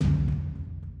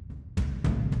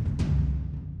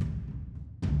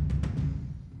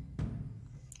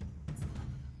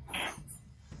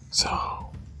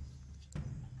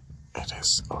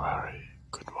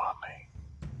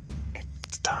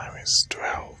is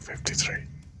 12:53.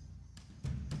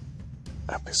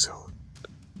 Episode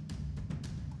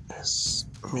is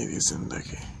मेरी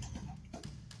जिंदगी.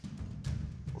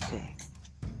 Okay.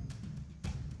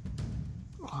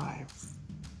 Live.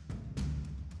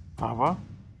 पापा?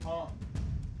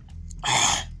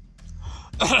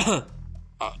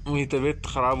 मेरी तबीयत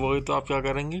खराब हो गई तो आप क्या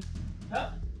करेंगे?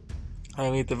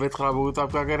 मेरी तबीयत खराब हो गई तो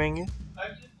आप क्या करेंगे?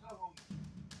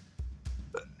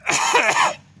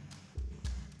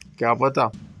 क्या पता?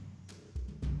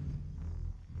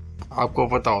 आपको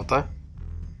पता होता है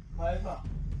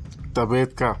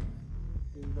तबीयत का?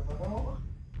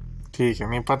 ठीक है,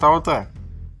 नहीं पता होता है.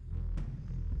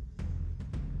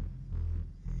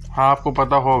 हाँ, आपको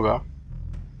पता होगा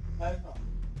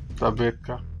तबीयत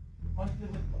का.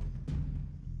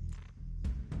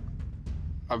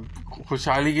 अब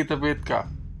खुशहाली की तबीयत का.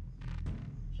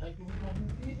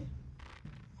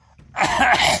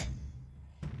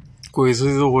 कोई सी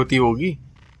तो होती होगी.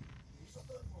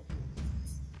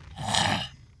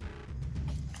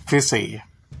 फिर सही है.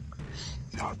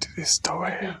 This is the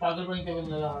way.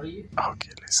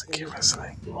 Okay, listen, keep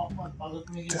listening.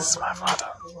 This is my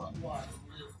father.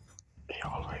 He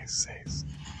always says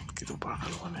कि तू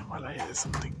पागल होने वाला है,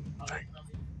 something like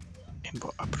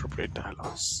inappropriate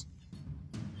dialogues.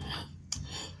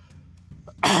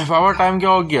 पापा टाइम क्या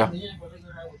हो गया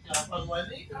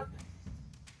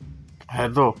है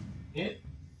तो?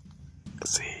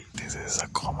 See, this is a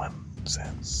common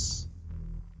sense.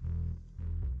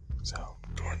 So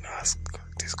don't ask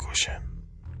this question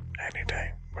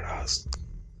anytime, but ask.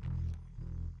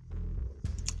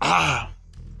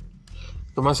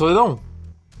 तो मैं सो जाऊं?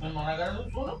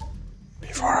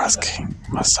 Before asking,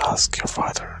 must ask your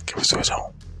father कि मैं सो जाऊं.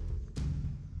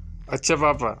 अच्छा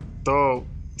पापा, तो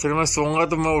फिर मैं सोऊंगा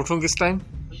तो मैं उठूं किस टाइम?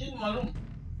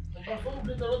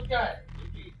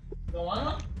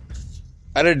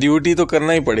 अरे ड्यूटी तो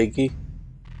करना ही पड़ेगी.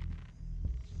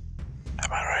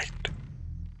 Am I right?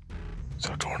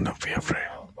 So don't be afraid.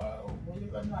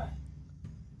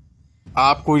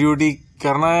 आपको ड्यूटी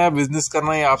करना है या बिजनेस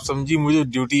करना है, आप समझी. मुझे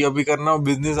ड्यूटी अभी करना, और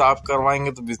बिजनेस आप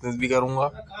करवाएंगे तो बिजनेस भी करूंगा.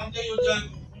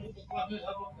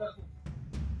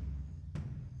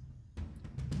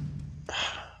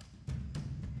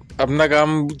 अपना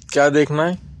काम क्या देखना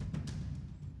है?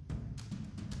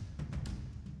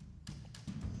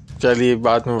 चलिए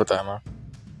बाद में बताना.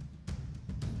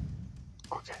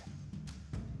 Okay.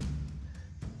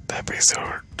 The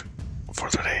episode for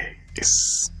today is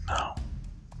now.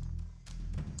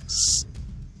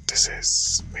 This is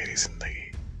मेरी जिंदगी.